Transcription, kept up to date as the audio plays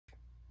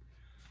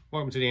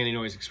Welcome to the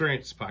Anti-Noise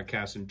Experience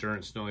podcast,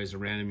 endurance, noise,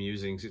 and random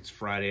musings. It's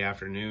Friday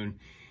afternoon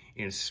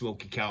in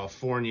Smoky,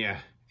 California,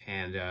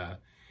 and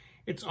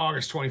it's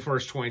August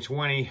 21st,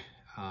 2020.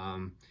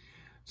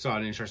 Saw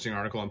an interesting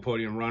article on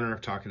Podium Runner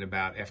talking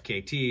about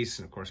FKTs,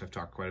 and of course I've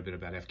talked quite a bit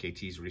about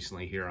FKTs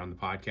recently here on the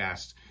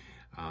podcast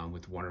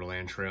with the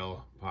Wonderland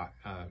Trail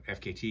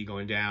FKT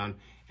going down,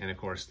 and of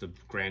course the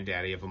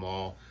granddaddy of them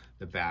all,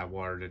 the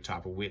Badwater to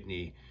top of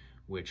Whitney,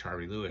 which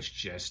Harvey Lewis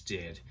just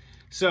did.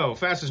 So,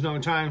 fastest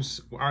known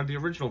times are the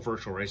original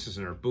virtual races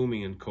and are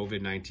booming in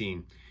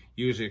COVID-19.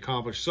 Usually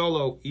accomplished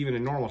solo, even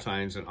in normal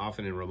times, and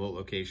often in remote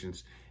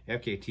locations.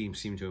 FK teams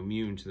seem to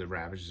immune to the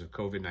ravages of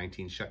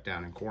COVID-19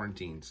 shutdown and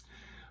quarantines.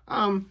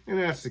 And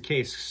that's the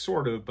case,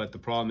 sort of, but the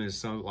problem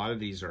is a lot of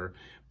these are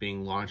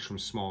being launched from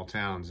small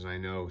towns, and I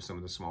know some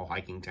of the small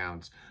hiking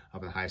towns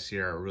up in the High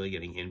Sierra are really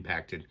getting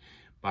impacted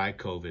by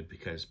COVID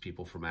because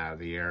people from out of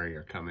the area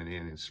are coming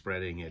in and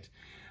spreading it.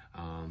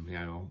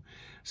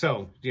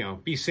 So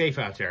be safe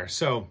out there.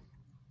 So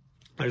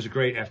there's a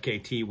great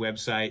FKT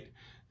website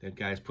that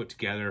guys put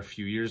together a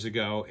few years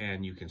ago,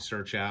 and you can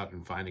search out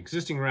and find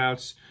existing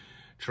routes,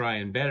 try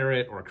and better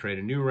it, or create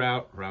a new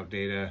route. Route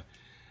data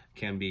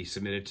can be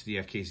submitted to the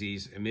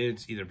FKT's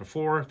emids either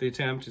before the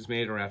attempt is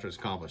made or after it's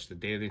accomplished. The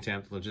date of the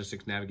attempt,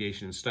 logistics,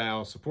 navigation, and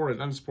style,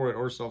 supported, unsupported,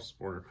 or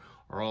self-supported,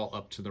 are all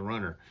up to the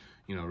runner.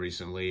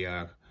 Recently,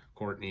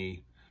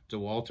 Courtney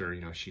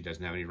DeWalter, she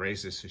doesn't have any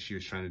races, so she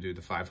was trying to do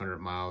the 500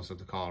 miles of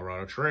the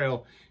Colorado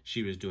Trail.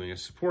 She was doing a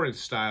supported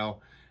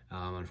style.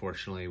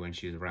 Unfortunately, when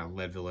she was around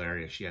Leadville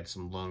area, she had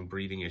some lung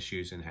breathing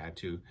issues and had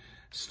to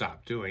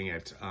stop doing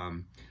it.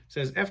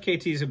 Says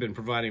FKTs have been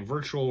providing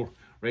virtual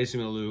racing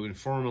milieu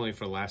informally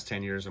for the last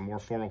 10 years on more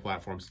formal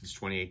platforms since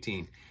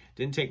 2018.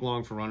 Didn't take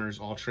long for runners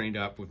all trained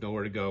up with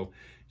nowhere to go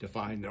to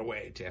find their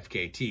way to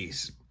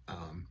FKTs.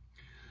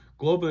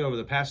 Globally, over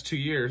the past 2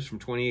 years, from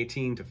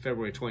 2018 to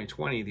February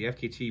 2020, the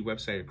FKT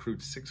website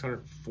accrued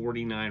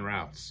 649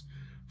 routes.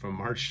 From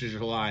March to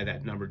July,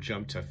 that number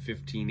jumped to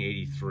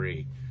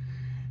 1,583.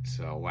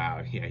 So,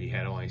 wow, yeah, you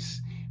had only,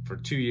 for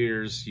 2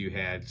 years, you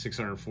had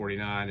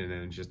 649, and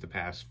then just the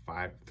past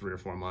 3 or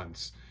 4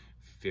 months,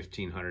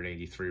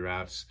 1,583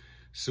 routes.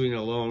 Sweden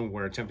alone,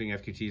 where attempting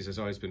FKTs has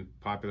always been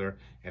popular,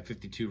 at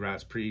 52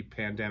 routes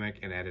pre-pandemic,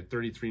 and added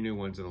 33 new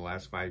ones in the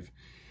last 5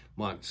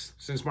 months.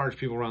 Since March,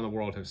 people around the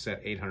world have set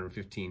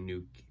 815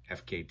 new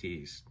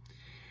FKTs.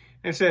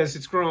 And it says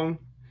it's grown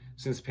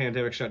since the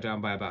pandemic shut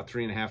down by about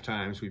 3.5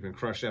 times. We've been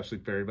crushed,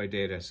 absolutely buried by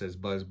data, says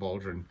Buzz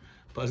Baldrin,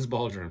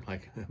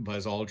 like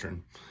Buzz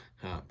Aldrin.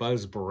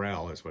 Buzz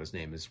Burrell is what his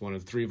name is, one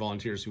of the 3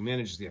 volunteers who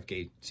manages the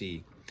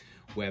FKT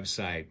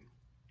website.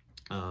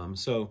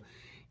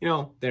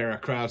 They're a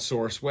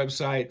crowdsourced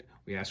website.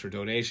 We ask for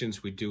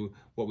donations.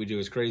 What we do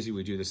is crazy.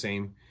 We do the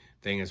same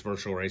thing as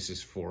virtual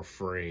races for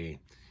free.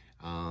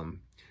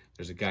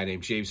 There's a guy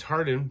named James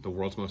Harden, the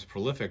world's most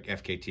prolific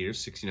FKTer,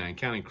 69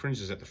 counting,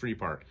 cringes at the free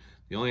part.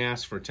 They only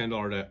ask for a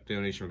 $10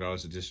 donation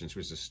regardless of distance,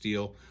 which is a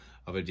steal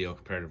of a deal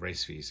compared to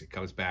race fees. It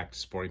comes back to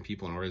supporting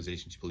people and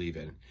organizations you believe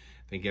in.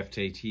 I think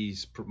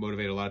FKTs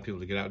motivate a lot of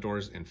people to get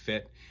outdoors and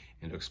fit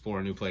and to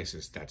explore new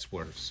places. That's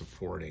worth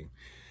supporting.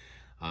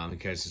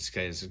 Because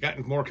it's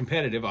gotten more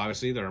competitive,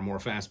 obviously. There are more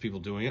fast people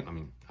doing it.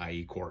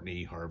 I.e.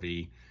 Courtney,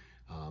 Harvey,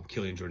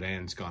 Killian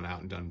Jordan's gone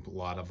out and done a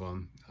lot of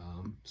them.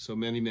 So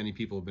many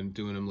people have been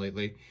doing them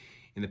lately.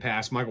 In the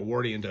past, Michael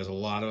Wardian does a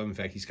lot of them. In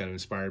fact, he's kind of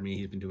inspired me.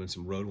 He's been doing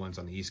some road ones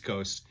on the East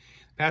Coast.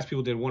 In the past,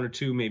 people did 1 or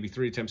 2, maybe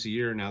 3 attempts a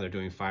year. Now they're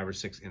doing 5 or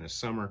 6 in a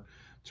summer.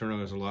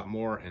 Turnovers a lot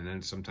more, and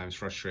then sometimes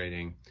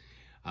frustrating.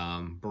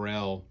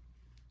 Burrell,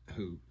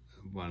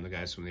 one of the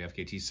guys from the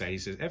FKT site, he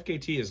says,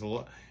 FKT is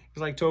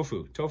like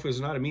tofu. Tofu is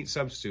not a meat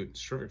substitute.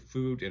 It's terrific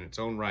food in its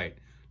own right.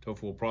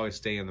 Tofu will probably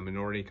stay in the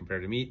minority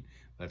compared to meat.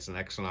 That's an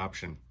excellent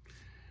option.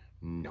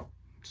 No,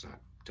 it's not.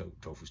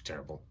 Tofu's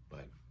terrible,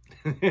 but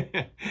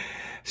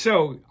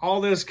so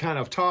all this kind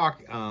of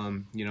talk,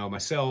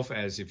 myself,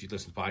 as if you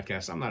listen to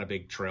podcasts, I'm not a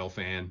big trail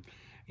fan.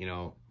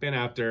 Been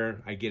out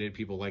there. I get it.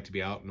 People like to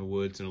be out in the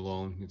woods and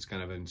alone. It's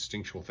kind of an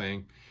instinctual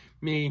thing.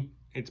 Me,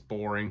 it's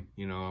boring.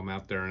 I'm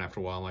out there, and after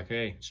a while, I'm like,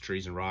 hey, it's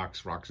trees and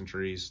rocks and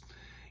trees.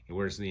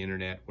 Where's the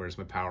internet? Where's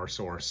my power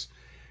source?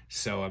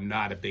 So I'm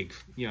not a big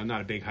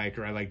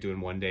hiker. I like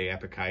doing one-day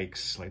epic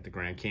hikes like the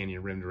Grand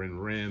Canyon rim to rim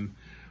to rim,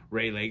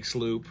 Ray Lakes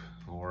Loop,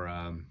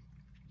 or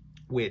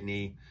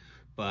Whitney,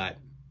 but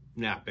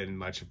not been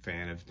much a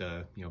fan of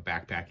the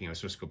backpacking. I was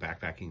supposed to go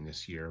backpacking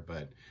this year,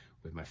 but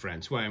with my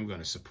friends who I am going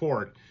to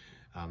support,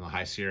 the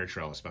High Sierra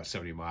Trail is about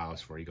 70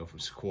 miles where you go from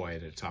Sequoia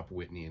to the top of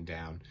Whitney and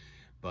down,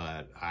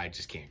 but I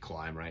just can't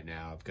climb right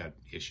now. I've got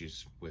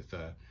issues with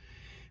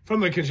from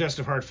my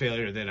congestive heart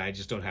failure that I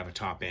just don't have a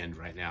top end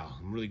right now.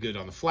 I'm really good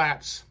on the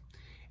flats.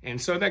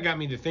 And so that got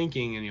me to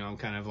thinking, and I'm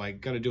kind of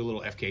like going to do a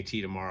little FKT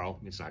tomorrow.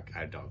 It's not,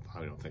 I don't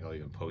think I'll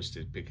even post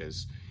it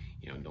because,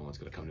 no one's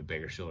going to come to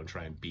Bakersfield and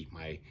try and beat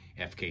my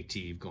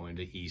FKT going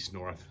to East,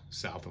 North,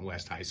 South, and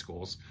West high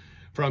schools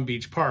from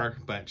Beach Park,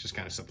 but just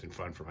kind of something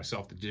fun for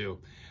myself to do.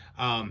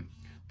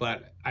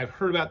 But I've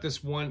heard about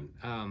this one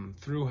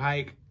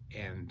thru-hike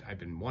and I've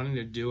been wanting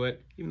to do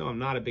it, even though I'm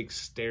not a big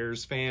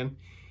stairs fan. And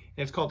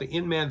it's called the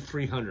Inman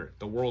 300,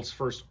 the world's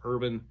first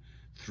urban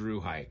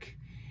through hike.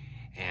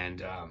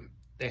 And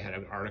they had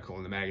an article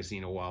in the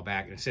magazine a while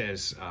back, and it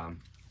says,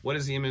 what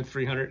is the Inman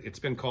 300? It's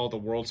been called the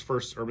world's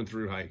first urban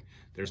through hike.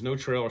 There's no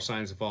trail or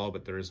signs to follow,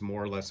 but there is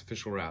more or less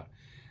official route.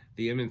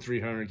 The Inman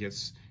 300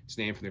 gets its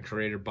name from the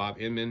creator, Bob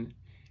Inman,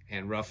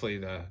 and roughly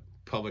the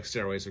public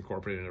stairways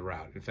incorporated in the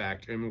route. In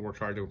fact, Inman worked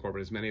hard to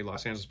incorporate as many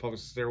Los Angeles public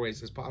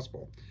stairways as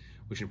possible,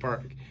 which in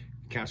part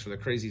accounts for the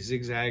crazy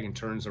zigzag and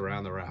turns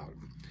around the route.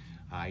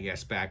 I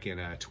guess back in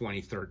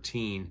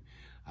 2013,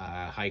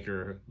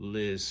 hiker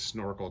Liz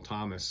Snorkel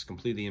Thomas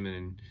completed the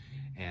Inman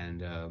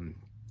and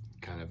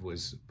kind of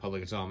was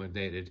public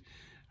accommodated.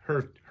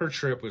 Her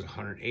trip was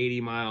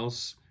 180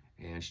 miles,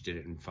 and she did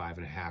it in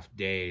 5.5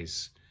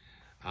 days.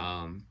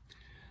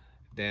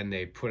 Then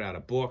they put out a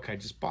book. I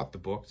just bought the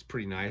book. It's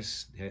pretty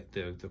nice.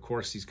 The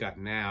course he's got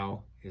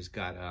now has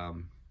got,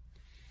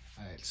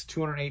 it's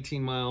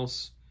 218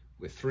 miles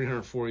with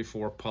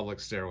 344 public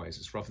stairways.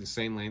 It's roughly the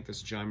same length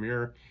as John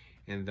Muir,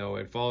 and though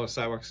it follows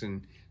sidewalks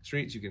and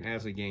streets, you can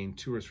actually gain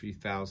 2,000 or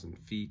 3,000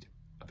 feet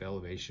of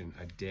elevation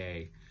a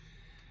day.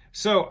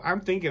 So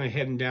I'm thinking of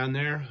heading down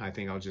there. I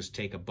think I'll just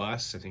take a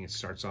bus. I think it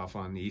starts off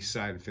on the east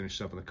side and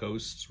finishes up on the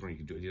coast, where you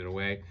can do it the other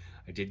way.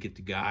 I did get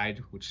the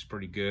guide, which is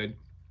pretty good.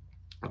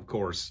 Of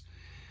course,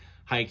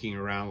 hiking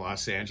around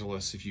Los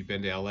Angeles, if you've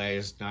been to LA,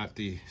 is not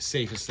the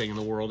safest thing in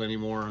the world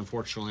anymore,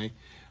 unfortunately.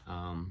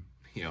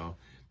 You know,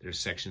 there's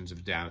sections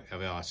of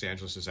Los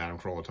Angeles, as Adam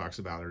Carolla talks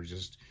about, are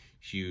just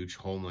huge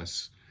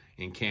homeless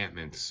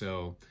encampments.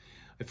 So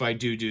if I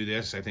do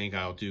this, I think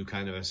I'll do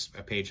kind of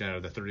a page out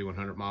of the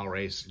 3,100 mile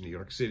race in New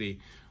York City,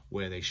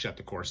 where they shut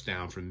the course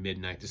down from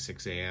midnight to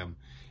 6 a.m.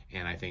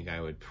 And I think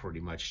I would pretty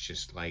much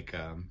just like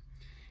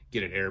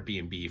get an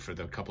Airbnb for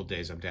the couple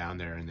days I'm down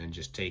there, and then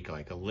just take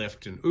like a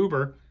Lyft and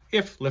Uber,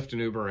 if Lyft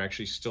and Uber are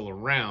actually still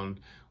around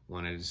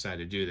when I decide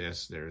to do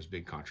this. There's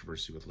big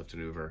controversy with Lyft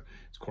and Uber.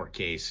 It's a court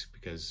case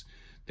because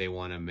they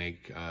want to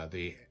make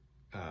the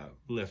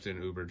Lyft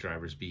and Uber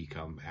drivers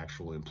become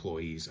actual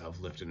employees of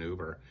Lyft and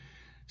Uber.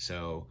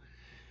 So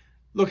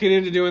looking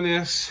into doing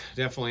this,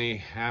 definitely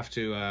have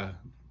to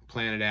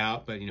plan it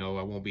out, but you know,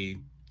 I won't be,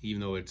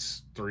 even though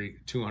it's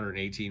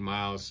 218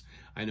 miles,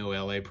 I know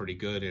LA pretty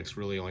good. It's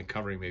really only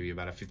covering maybe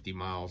about a 50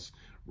 miles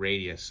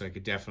radius. So I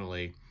could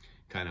definitely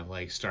kind of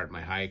like start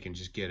my hike and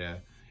just get a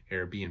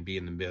Airbnb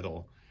in the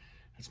middle.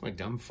 That's my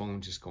dumb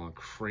phone just going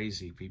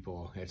crazy,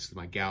 people. It's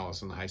my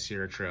gals on the High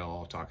Sierra Trail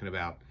all talking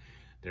about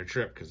their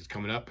trip because it's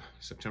coming up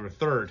September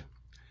 3rd.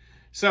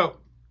 So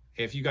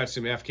if you got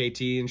some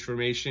FKT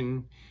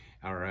information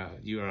or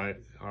you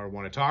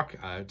want to talk,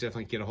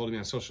 definitely get a hold of me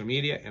on social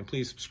media, and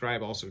please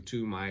subscribe also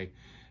to my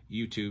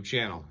YouTube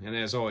channel. And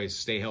as always,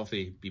 stay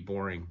healthy, be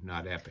boring,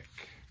 not epic.